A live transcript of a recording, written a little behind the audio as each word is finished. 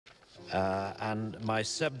and my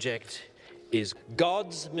subject is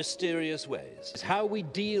God's mysterious ways. It's how we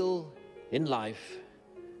deal in life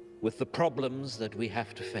with the problems that we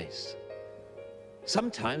have to face.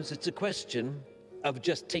 Sometimes it's a question of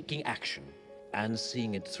just taking action and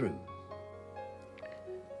seeing it through.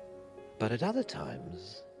 But at other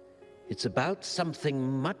times, it's about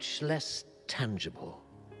something much less tangible.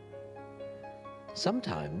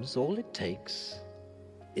 Sometimes all it takes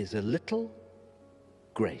is a little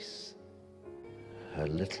grace, a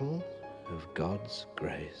little of God's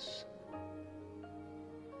grace,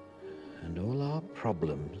 and all our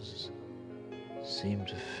problems seem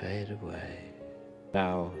to fade away.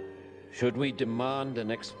 Now, should we demand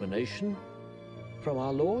an explanation from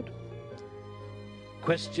our Lord?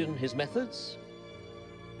 Question his methods?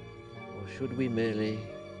 Or should we merely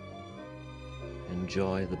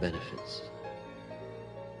enjoy the benefits?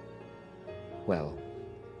 Well,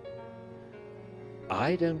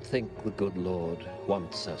 I don't think the good Lord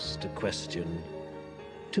wants us to question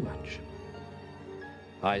too much.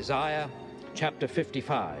 Isaiah chapter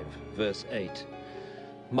 55, verse 8.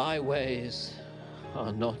 My ways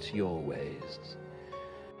are not your ways,